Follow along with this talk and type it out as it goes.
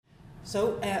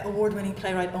So, award-winning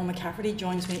playwright Eoin McCafferty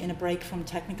joins me in a break from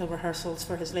technical rehearsals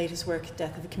for his latest work,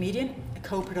 Death of a Comedian, a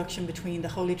co-production between the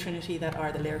Holy Trinity that are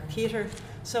the Lyric Theatre,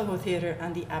 Soho Theatre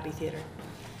and the Abbey Theatre.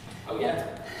 Oh yeah.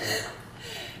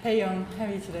 Hey Eoin, how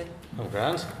are you today? I'm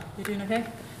grand. You doing okay?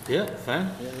 Yeah,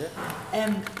 fine.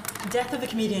 Yeah. Death of a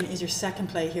Comedian is your second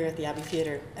play here at the Abbey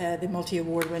Theatre. The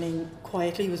multi-award-winning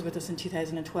Quietly was with us in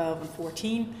 2012 and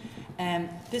 14.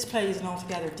 This play is an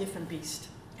altogether different beast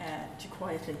to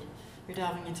Quietly. You're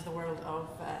delving into the world of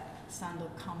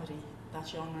stand-up comedy, that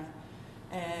genre.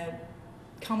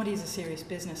 Comedy is a serious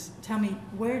business. Tell me,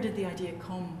 where did the idea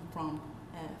come from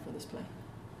for this play?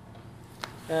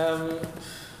 Well,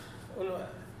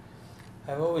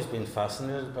 I've always been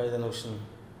fascinated by the notion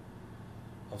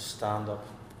of stand-up.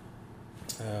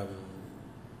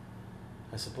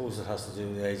 I suppose it has to do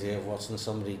with the idea of watching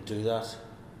somebody do that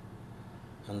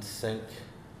and think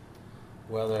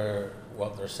whether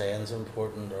what they're saying is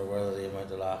important or whether the amount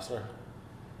of laughter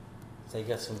they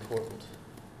get's important.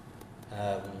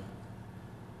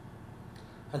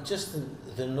 And just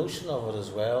the notion of it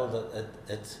as well, that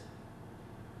it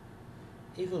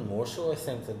even more so I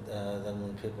think that than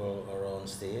when people are on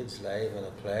stage live in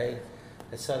a play,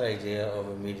 it's that idea of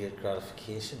immediate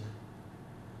gratification.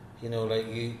 You know, like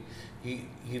you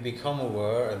become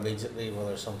aware immediately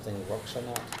whether something works or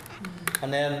not. Mm-hmm.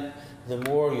 And then the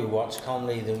more you watch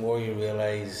comedy, the more you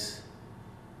realise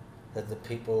that the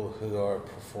people who are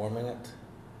performing it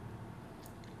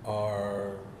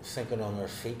are thinking on their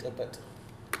feet a bit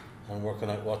and working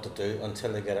out what to do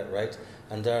until they get it right,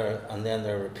 and then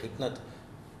they're repeating it,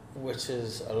 which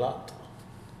is a lot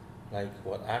like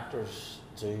what actors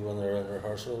do when they're in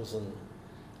rehearsals, and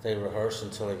they rehearse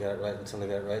until they get it right, then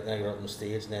they get up on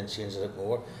stage and then change it a bit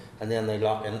more, and then they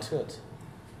lock into it.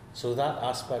 So that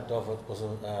aspect of it was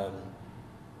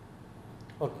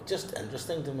just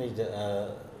interesting to me,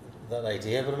 that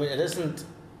idea. But I mean, it isn't.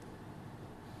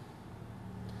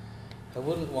 I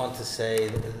wouldn't want to say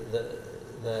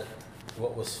that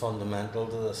what was fundamental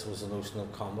to this was the notion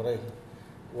of comedy. It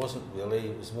wasn't really.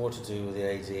 It was more to do with the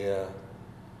idea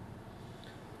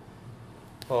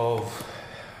of,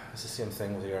 it's the same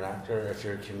thing with you're an actor. If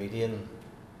you're a comedian,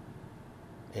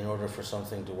 in order for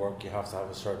something to work, you have to have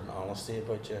a certain honesty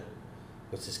about you,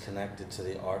 which is connected to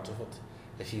the art of it.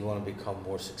 If you want to become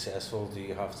more successful, do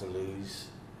you have to lose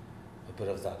a bit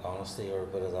of that honesty or a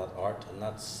bit of that art? And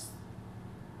that's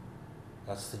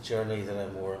the journey that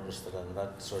I'm more interested in,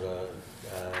 that sort of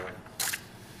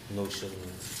notion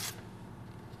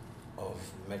of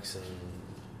mixing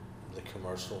the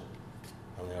commercial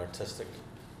and the artistic.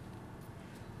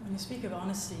 When you speak of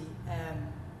honesty,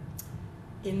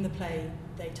 in the play,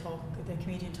 the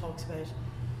comedian talks about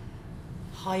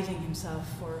hiding himself,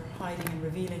 or hiding and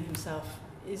revealing himself.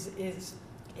 It's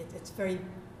very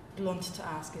blunt to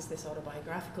ask, is this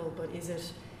autobiographical? But is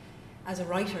it, as a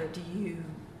writer, do you?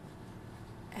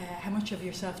 How much of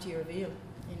yourself do you reveal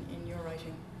in your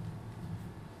writing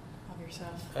of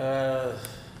yourself?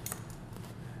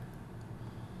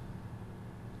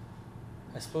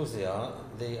 I suppose the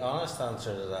honest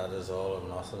answer to that is all or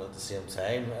nothing at the same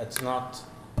time. It's not.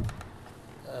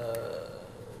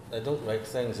 I don't write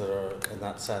things that are, in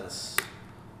that sense,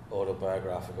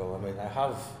 autobiographical. I mean,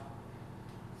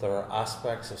 there are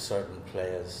aspects of certain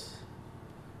plays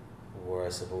where I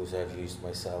suppose I've used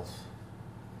myself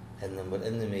in them, but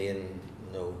in the main,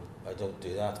 no, I don't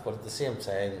do that. But at the same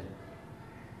time,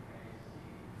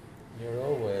 you're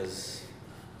always.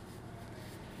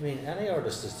 I mean, any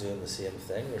artist is doing the same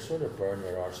thing. They're sort of burning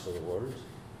their arse to the world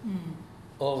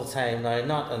all the time. Now,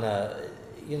 not in a,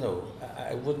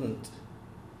 I wouldn't.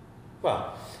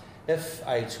 Well, if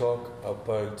I talk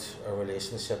about a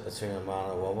relationship between a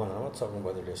man and a woman, I'm not talking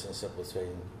about the relationship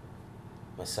between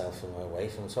myself and my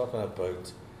wife. I'm talking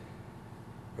about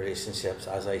relationships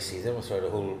as I see them throughout a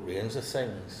whole range of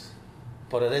things.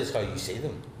 But it is how you see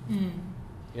them,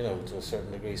 to a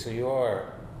certain degree. So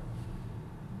you're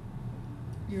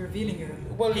revealing your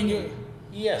opinion.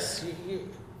 Yes.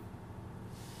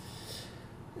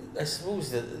 I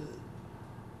suppose that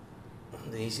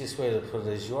the easiest way to put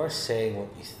it is you are saying what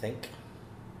you think.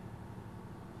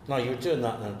 Now, you're doing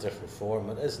that in a different form.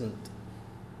 It isn't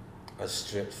as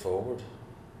straightforward,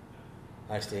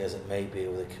 actually, as it may be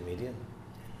with a comedian.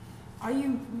 Are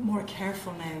you more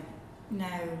careful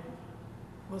now?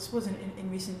 Well, I suppose in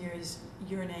recent years,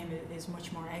 your name is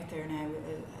much more out there now,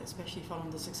 especially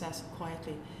following the success of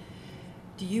Quietly.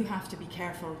 Do you have to be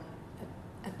careful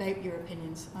about your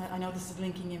opinions? I know this is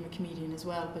linking in with comedian as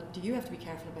well, but do you have to be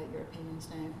careful about your opinions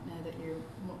now that you're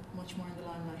much more in the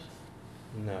limelight?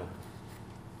 No.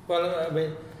 Well, I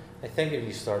mean, I think if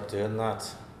you start doing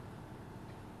that,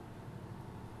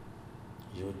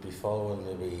 you would be following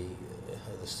maybe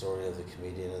the story of the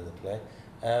comedian in the play.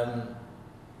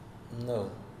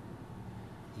 No.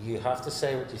 You have to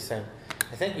say what you think.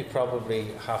 I think you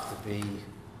probably have to be,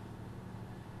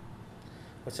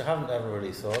 which I haven't ever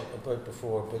really thought about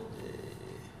before, but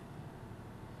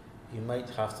you might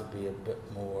have to be a bit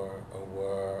more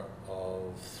aware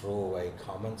of throwaway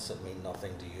comments that mean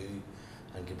nothing to you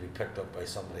and can be picked up by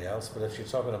somebody else. But if you're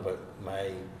talking about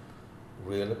my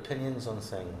real opinions on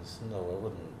things, no, I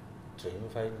wouldn't dream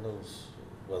of hiding those.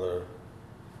 Whether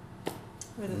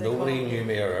nobody knew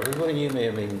me or everybody knew me,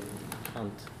 I mean, you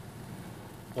can't.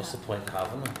 What's the point in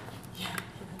having them?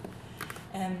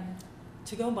 Yeah.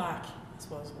 To go back, I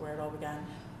suppose, where it all began,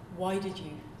 why did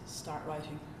you start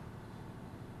writing?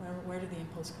 Where did the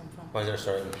impulse come from? Why did I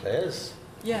start in plays?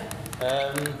 Yeah.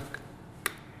 I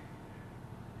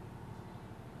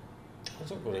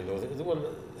don't really know.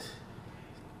 Well,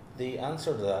 the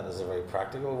answer to that is a very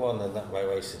practical one, and that my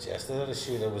wife suggested it.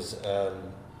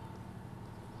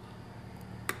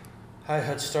 I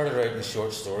had started writing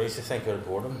short stories, I think, out of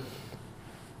boredom,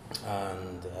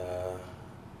 and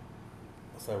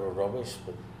they were rubbish,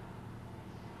 but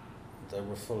they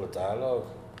were full of dialogue.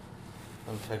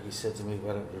 And Peggy said to me,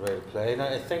 "Why don't you write a play?" And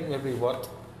I think maybe what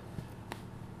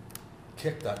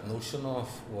kicked that notion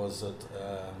off was that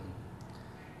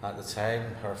at the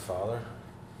time her father,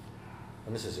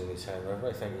 and this is the only time ever,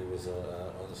 I think he was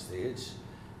on stage,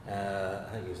 I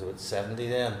think he was about 70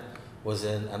 then, was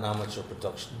in an amateur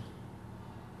production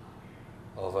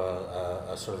of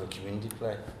a sort of a community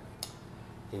play.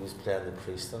 He was playing the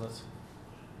priest in it.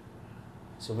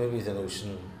 So maybe the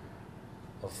notion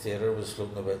of theatre was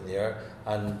floating about in the air,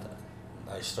 and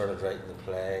I started writing the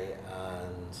play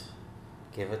and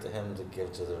gave it to him to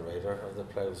give to the writer of the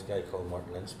play. It was a guy called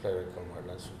Martin Lynch, playwright called Martin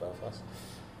Lynch from Belfast,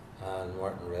 and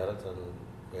Martin read it, and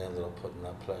we ended up putting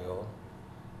that play on.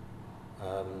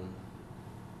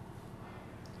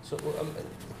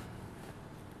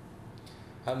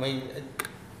 I mean,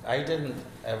 I didn't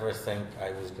ever think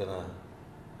I was going to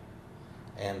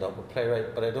end up a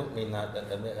playwright, but I don't mean that.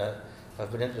 I've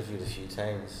been interviewed a few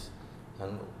times,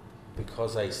 and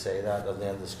because I say that, I'm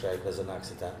then described as an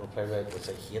accidental playwright, which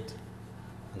I hate,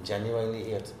 and genuinely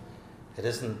hate. It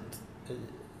isn't.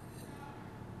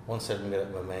 Once I'd made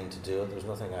up my mind to do it, there was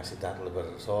nothing accidental about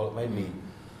it at all. It might be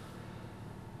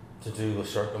to do with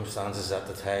circumstances at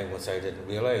the time which I didn't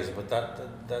realise, but that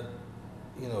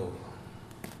you know,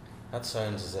 that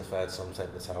sounds as if I had some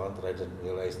type of talent that I didn't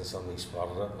realise, and somebody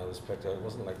spotted it and I was picked out. It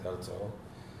wasn't like that at all.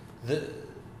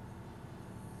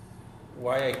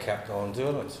 Why I kept on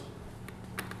doing it,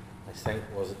 I think,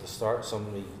 was at the start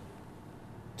somebody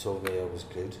told me I was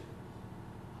good,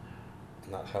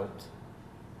 and that helped.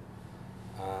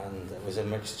 And it was a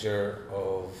mixture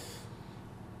of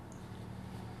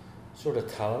sort of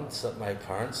talents that my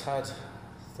parents had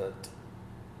that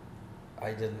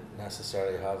I didn't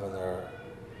necessarily have in their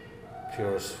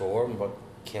purest form, but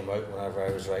came out whenever I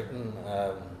was writing.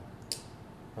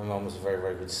 My mum was a very,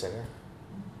 very good singer.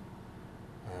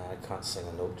 I can't sing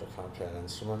a note, I can't play an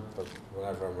instrument, but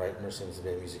whenever I'm writing there seems to be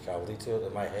a musicality to it,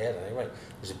 in my head anyway.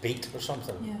 There's a beat or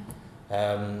something. Yeah.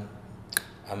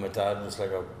 And my dad was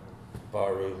like a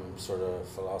barroom sort of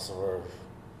philosopher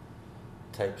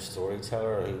type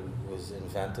storyteller who was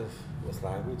inventive with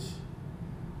language,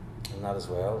 and that as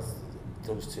well.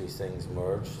 Those two things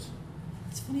merged.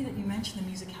 It's funny that you mentioned the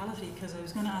musicality, because I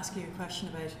was going to ask you a question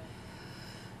about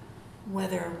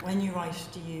whether when you write,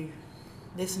 do you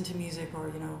listen to music, or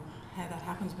you know how that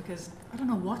happens, because I don't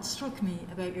know what struck me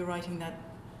about your writing that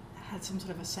had some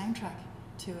sort of a soundtrack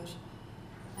to it.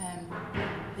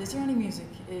 Is there any music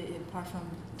apart from?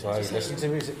 Do I listen to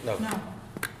music? No. No.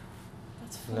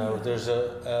 That's funny. No, there's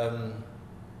a.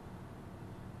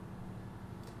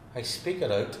 I speak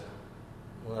it out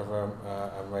whenever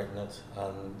I'm writing it,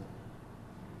 and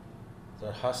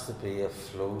there has to be a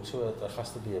flow to it. There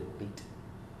has to be a beat.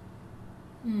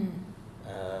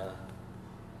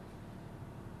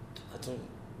 I don't.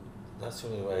 That's the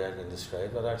only way I can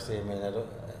describe it. Actually, I mean, I don't.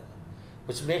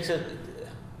 Which makes it.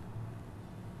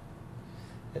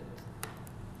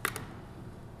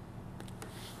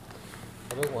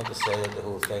 I don't want to say that the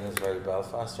whole thing is very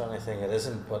Belfast or anything. It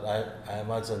isn't, but I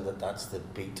imagine that that's the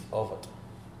beat of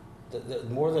it.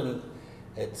 More than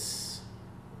it's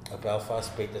a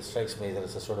Belfast beat, it strikes me that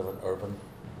it's a sort of an urban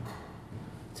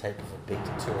type of a beat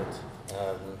to it.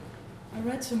 I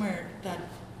read somewhere that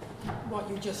what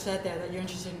you just said there, that you're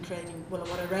interested in creating, well,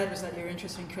 what I read was that you're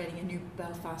interested in creating a new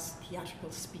Belfast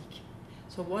theatrical speak.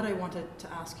 So what I wanted to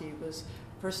ask you was,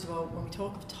 first of all, when we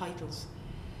talk of titles,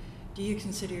 do you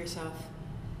consider yourself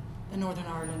a Northern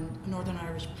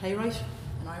Irish playwright,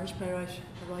 an Irish playwright,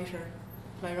 a writer,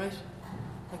 playwright?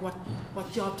 Like what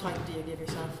job title do you give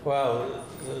yourself? Well,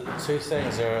 the two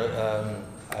things are,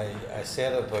 I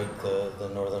said about the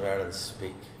Northern Ireland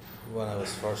Speak when I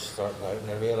was first starting out, and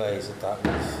I realised that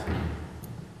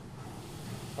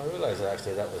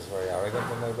actually that was very arrogant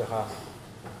on my behalf.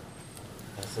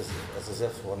 It's as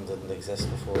if one didn't exist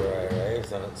before I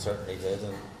arrived, and it certainly did,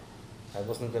 and I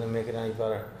wasn't going to make it any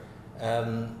better.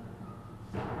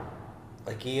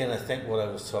 Again, I think what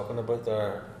I was talking about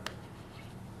there,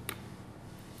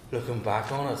 looking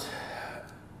back on it,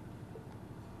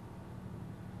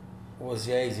 was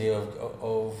the idea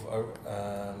of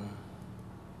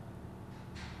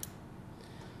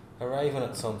arriving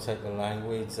at some type of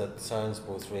language that sounds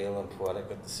both real and poetic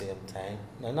at the same time.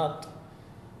 Now, not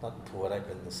poetic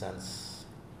in the sense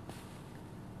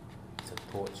that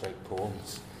poets write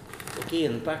poems.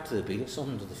 Again, back to the beat of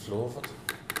something, to the flow of it.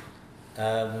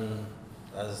 I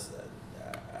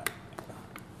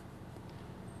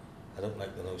don't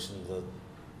like the notion that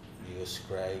you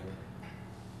ascribe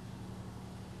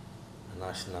a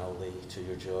nationality to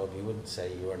your job. You wouldn't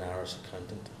say you were an Irish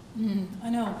accountant. I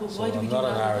know, but So why do we I'm do not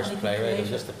that? an Irish Anything playwright, I'm creative?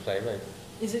 just a playwright.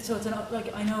 Is it so? It's not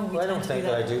like I know. Well, I don't tend to think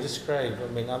do that I do describe. I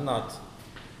mean, I'm not.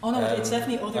 Oh no, it's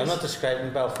definitely others. I'm not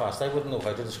describing Belfast. I wouldn't know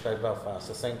how to describe Belfast.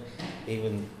 I think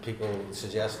even people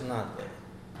suggesting that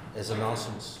is a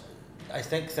nonsense. I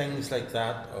think things like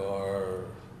that are.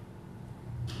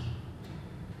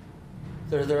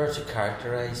 They're there to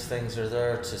characterise things, they're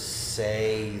there to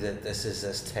say that this is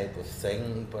this type of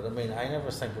thing, but I mean, I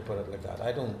never think about it like that.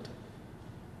 I don't.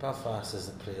 Belfast is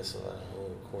a place of, I don't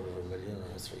know, 250,000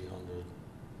 or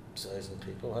 300,000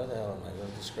 people. How the hell am I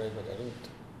going to describe it? I don't.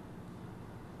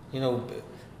 You know,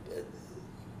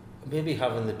 maybe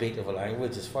having the beat of a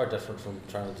language is far different from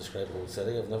trying to describe a whole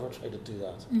city. I've never tried to do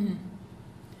that. Mm.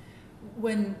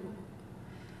 When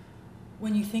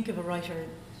you think of a writer,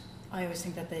 I always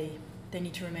think that they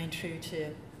need to remain true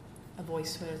to a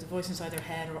voice, whether it's a voice inside their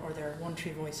head or their one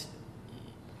true voice.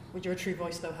 Would your true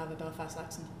voice, though, have a Belfast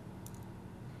accent?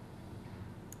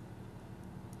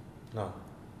 No.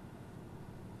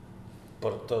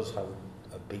 But it does have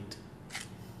a beat.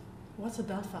 What's a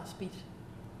Belfast beat?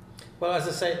 Well, as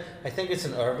I say, I think it's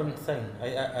an urban thing.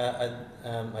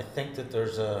 I think that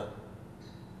there's a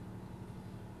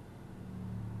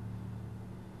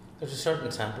certain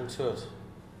tempo to it.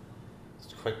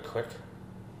 It's quite quick.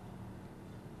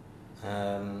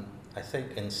 I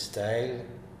think in style,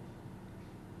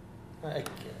 I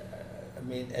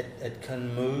mean, it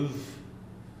can move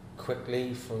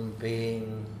quickly from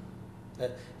being.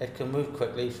 It can move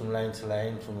quickly from line to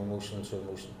line, from emotion to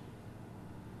emotion.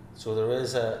 So there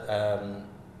is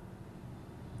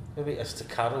maybe a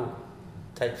staccato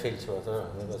type feel to it. I don't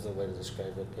know, maybe that's the way to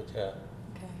describe it, but yeah.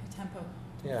 Okay, tempo.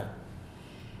 Yeah.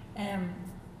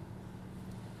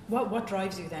 What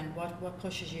drives you then? What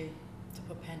pushes you to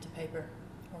put pen to paper,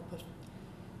 or put?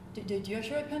 Do you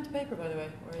actually write pen to paper, by the way?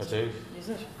 Or I do. Is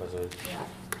it? I do. Yeah.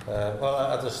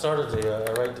 Well, at the start of the year,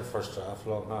 I write the first draft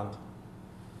longhand,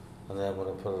 and then when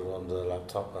I put it on the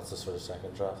laptop, that's the sort of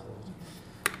second draft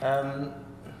of it.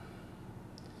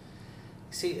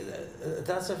 See,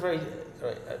 that's a very.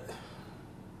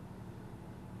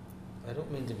 I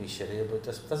don't mean to be shitty about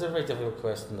this, but that's a very difficult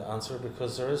question to answer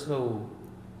because there is no.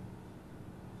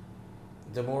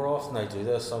 The more often I do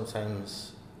this,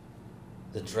 sometimes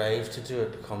the drive to do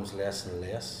it becomes less and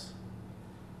less.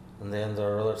 And then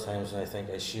there are other times when I think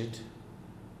I should.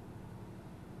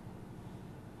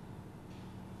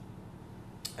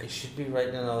 I should be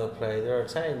writing another play. There are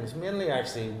times, mainly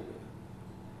actually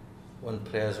when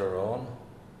plays are on,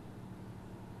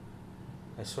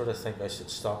 I sort of think I should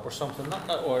stop or something. Not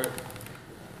that, or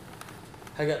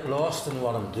I get lost in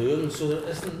what I'm doing, so there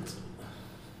isn't.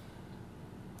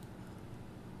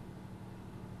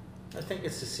 I think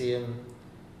it's the same.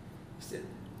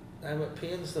 I'm at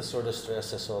pains to sort of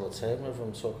stress this all the time whenever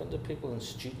I'm talking to people and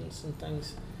students and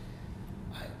things.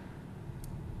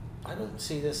 I don't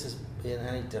see this as being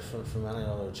any different from any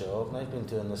other job, and I've been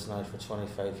doing this now for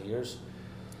 25 years.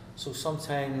 So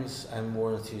sometimes I'm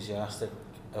more enthusiastic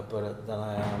about it than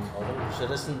I am others.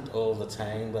 It isn't all the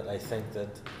time that I think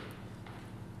that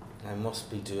I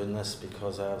must be doing this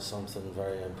because I have something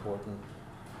very important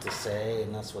to say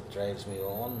and that's what drives me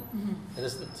on. Mm-hmm. It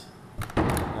isn't.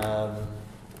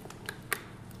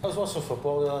 I was watching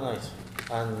football the other night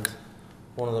and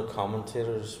one of the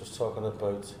commentators was talking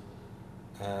about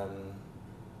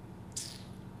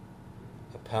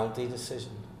a penalty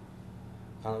decision,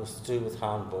 and it was to do with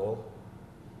handball,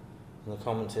 and the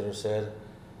commentator said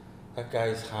that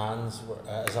guy's hands were,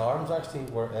 his arms actually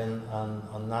were in an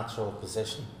unnatural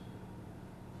position.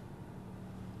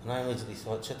 And I immediately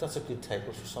thought, shit, that's a good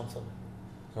title for something.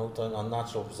 down on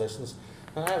natural positions.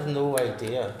 And I have no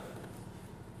idea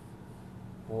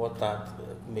what that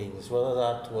means, whether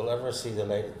that will ever see the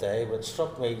light of day, but it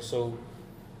struck me, so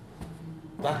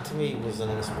that to me was an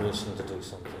inspiration to do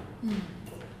something.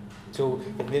 So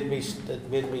it made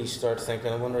me start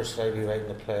thinking, I wonder, should I be writing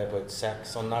a play about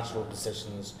sex, unnatural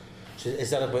positions?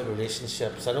 Is that about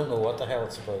relationships? I don't know what the hell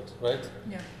it's about, right?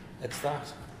 Yeah. It's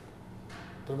that.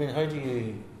 But I mean, how do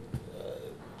you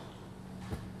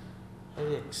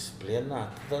explain that?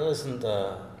 That isn't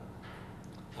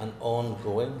an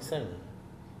ongoing thing.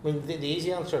 I mean, the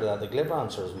easy answer to that, the glib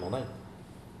answer is money.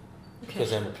 Okay.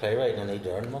 Because I'm a playwright and I need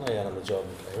to earn money and I'm a job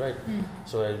playwright.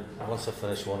 So once I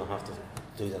finish one, I have to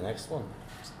do the next one.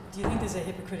 Do you think there's a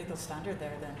hypocritical standard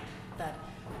there then? That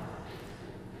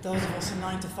those of us in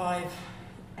 9 to 5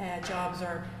 jobs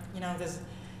are,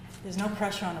 there's no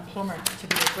pressure on a plumber to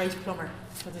be a great plumber,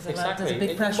 but there's a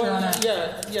big pressure on a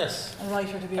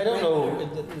writer to be a great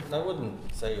writer. I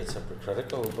wouldn't say it's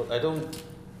hypocritical, but I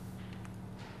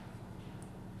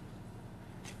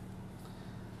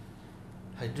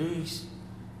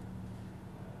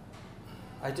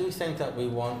do think that we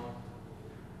want,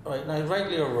 right now,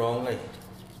 rightly or wrongly,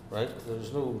 right?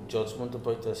 There's no judgment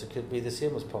about this. It could be the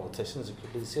same as politicians. It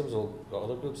could be the same as all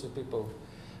other groups of people.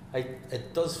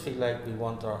 It does feel like we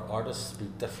want our artists to be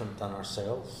different than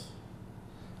ourselves,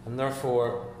 and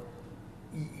therefore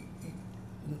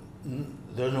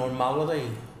the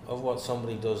normality of what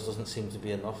somebody does doesn't seem to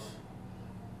be enough.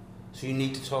 So you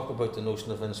need to talk about the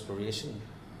notion of inspiration,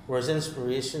 whereas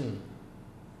inspiration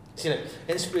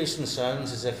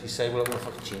sounds as if you say, well, I want to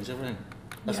fucking change everything.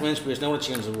 That's my inspiration. I want to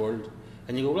change the world.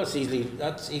 And you go, well,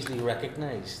 that's easily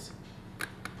recognised.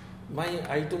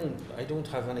 I don't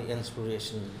have any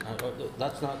inspiration. I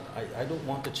don't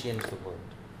want to change the world.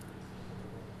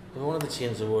 If I wanted to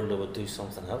change the world, I would do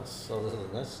something else other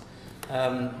than this.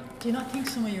 Do you not think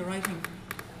some of your writing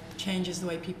changes the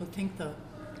way people think, though?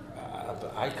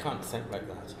 But I can't think like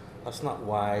that. That's not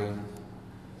why.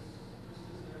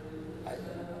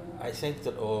 I think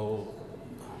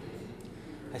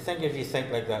if you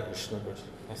think like that, you're snookered.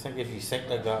 I think if you think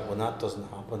like that, when that doesn't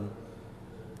happen,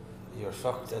 you're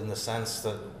fucked, in the sense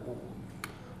that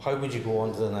how would you go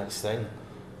on to the next thing?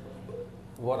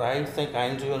 What I think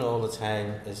I'm doing all the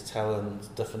time is telling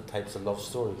different types of love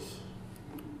stories.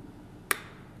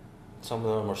 Some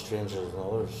of them are stranger than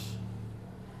others,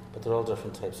 but they're all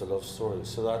different types of love stories.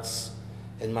 So that's,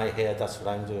 in my head, that's what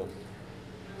I'm doing.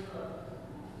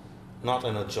 Not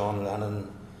in a John Lennon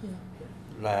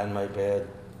lie in my bed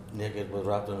naked with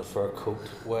wrapped in a fur coat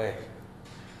way.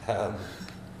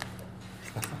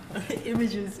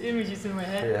 Images in my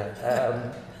head.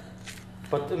 Yeah.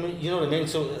 But I mean, you know what I mean?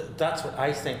 So that's what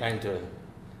I think I'm doing.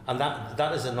 And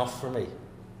that is enough for me.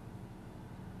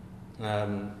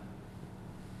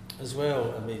 As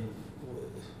well, I mean,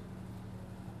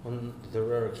 on the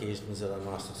rare occasions that I'm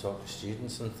asked to talk to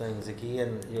students and things,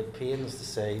 again, you're pains to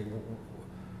say,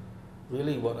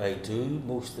 really what I do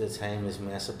most of the time is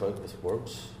mess about with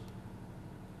words.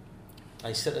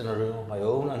 I sit in a room on my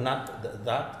own, and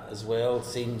that as well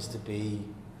seems to be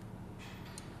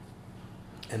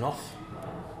enough.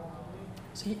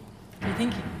 So you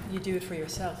think you do it for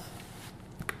yourself?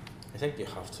 I think you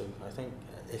have to. I think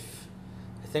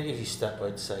if you step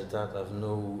outside that, I've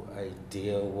no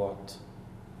idea what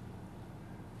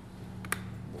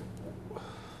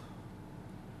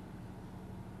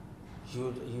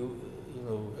you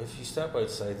know. If you step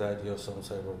outside that, you have some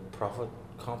type of profit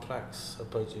complex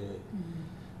about you,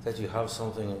 that you have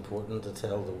something important to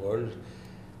tell the world.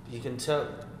 You can tell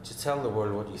the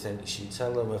world what you think you should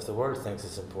tell them. If the world thinks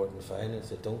it's important, fine. If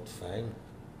they don't, fine.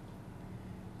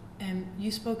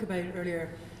 You spoke about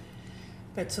earlier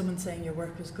about someone saying your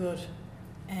work was good.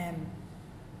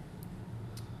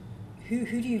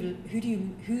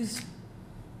 Whose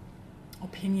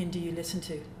opinion do you listen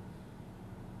to?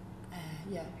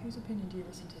 Whose opinion do you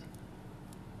listen to?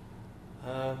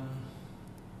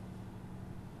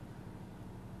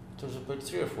 There's about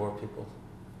 3 or 4 people,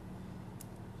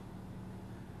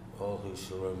 all who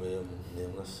shall remain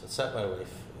nameless, except my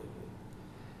wife.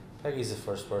 Peggy's the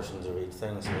first person to read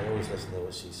things, and I always listen to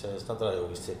what she says. Not that I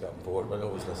always take that on board, but I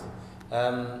always listen.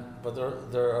 But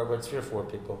there are about 3 or 4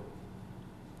 people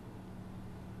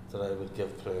that I would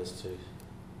give plays to.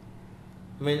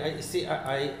 I mean,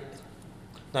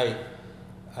 now,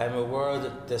 I'm aware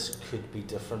that this could be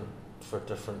different for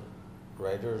different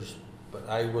writers, but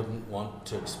I wouldn't want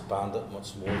to expand it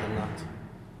much more than that.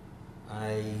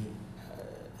 I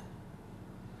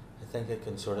think it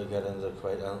can sort of get into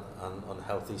quite an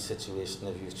unhealthy situation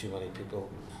if you have too many people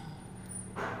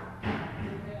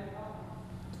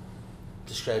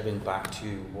describing back to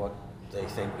you what they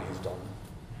think you've done.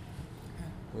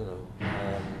 You know.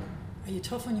 Are you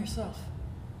tough on yourself?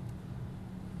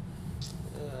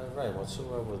 Very much so.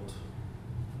 I would.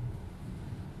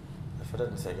 If I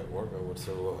didn't think it worked, I would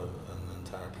throw an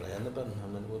entire play in the bin. I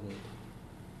mean, it wouldn't.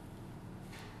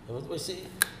 We see,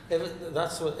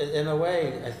 that's what, in a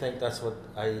way, I think that's what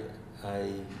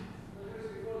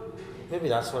maybe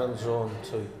that's what I'm drawn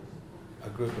to. A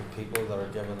group of people that are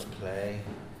given a play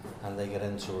and they get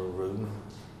into a room.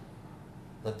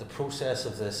 That the process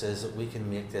of this is that we can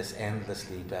make this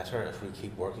endlessly better if we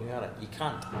keep working at it. You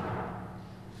can't.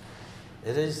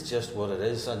 It is just what it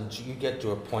is, and you get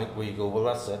to a point where you go, well,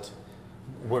 that's it.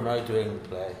 We're now doing the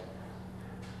play.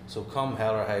 So come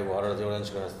hell or high water, the audience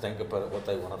are going to think about it, what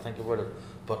they want to think about it.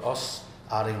 But us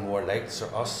adding more lights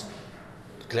or us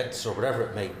glitz or whatever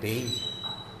it may be,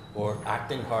 or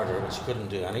acting harder, which you couldn't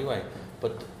do anyway,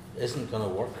 but isn't going to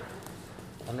work.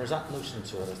 And there's that notion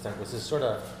to it, I think, which is sort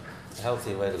of a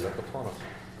healthy way to look upon it.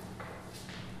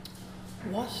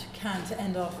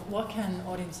 What can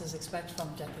audiences expect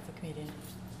from Jack the Comedian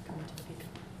coming to the peak?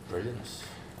 Brilliance.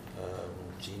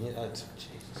 Genius.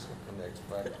 Jesus, what can they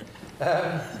expect?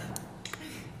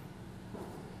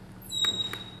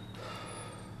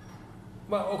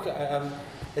 Well, okay.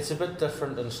 It's a bit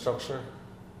different in structure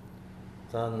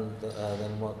than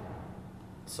what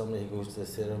somebody who goes to the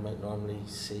theatre might normally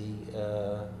see.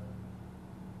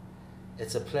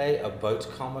 It's a play about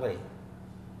comedy.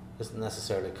 It isn't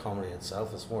necessarily comedy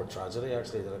itself. It's more tragedy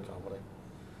actually than a comedy.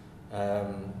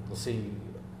 We'll see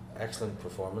excellent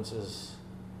performances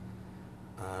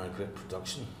and a great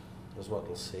production is what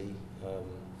we'll see.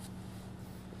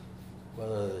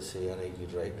 Whether they see any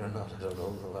good writing or not, I don't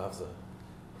know. They'll have to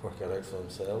work it out for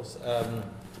themselves.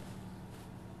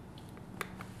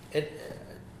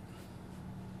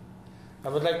 I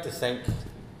would like to think,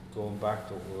 going back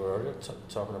to what we were earlier,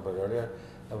 talking about earlier,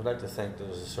 I would like to think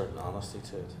there's a certain honesty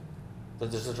to it.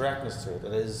 That there's a directness to it.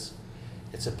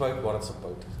 It's about what it's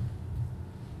about.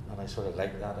 And I sort of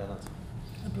like that in it.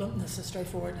 A bluntness, a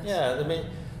straightforwardness. Yeah, I mean,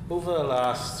 over the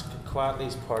last,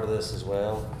 Quietly's part of this as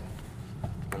well.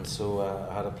 And so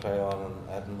I had a play on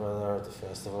in Edinburgh there at the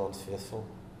festival, Unfaithful.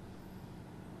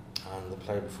 And the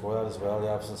play before that as well, The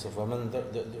Absence of Women.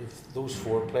 Those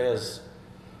 4 plays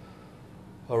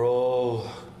are all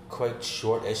quite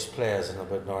short-ish plays in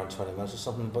about an hour and 20 minutes or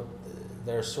something, but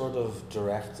they're sort of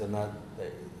direct in that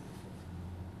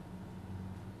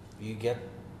you get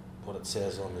what it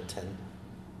says on the tin.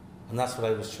 And that's what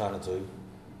I was trying to do.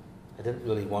 I didn't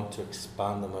really want to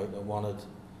expand them out. I wanted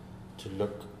to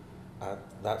look at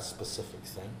that specific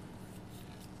thing.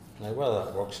 Now, whether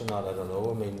that works or not, I don't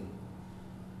know. I mean,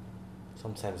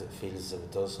 sometimes it feels as if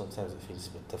it does, sometimes it feels a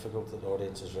bit difficult that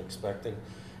audiences are expecting,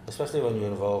 especially when you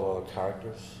involve all the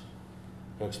characters.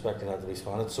 You're expecting that to be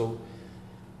expanded. So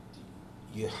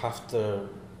you have to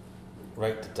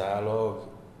write the dialogue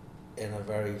in a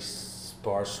very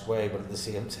sparse way, but at the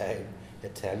same time,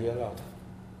 it tells you a lot.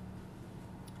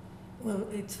 Well,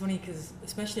 it's funny because,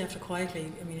 especially after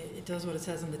Quietly, I mean, it does what it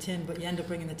says on the tin, but you end up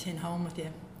bringing the tin home with you,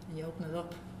 and you open it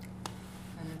up.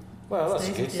 And well, that's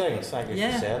a good thing. Thank you for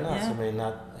saying that. Yeah. I mean,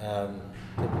 that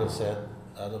people have said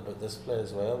that about this play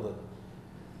as well,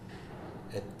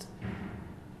 that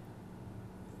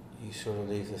you sort of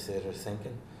leave the theatre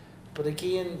thinking. But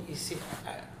again, you see,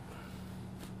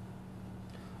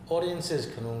 audiences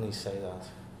can only say that.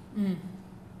 Mm.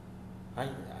 I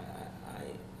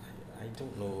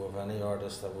don't know of any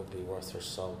artist that would be worth their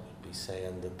salt would be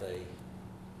saying that they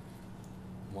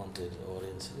wanted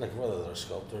audience, like whether they're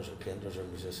sculptors or painters or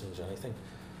musicians or anything,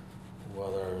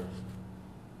 whether,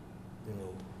 you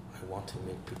know, I want to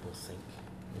make people think.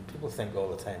 I mean, people think all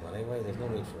the time anyway. There's no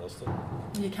need for us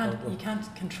to. You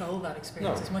can't control that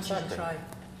experience as much as you try.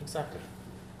 Exactly.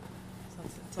 So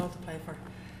it's all to play for.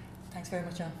 Thanks very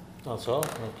much, John. That's all.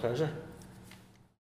 My pleasure.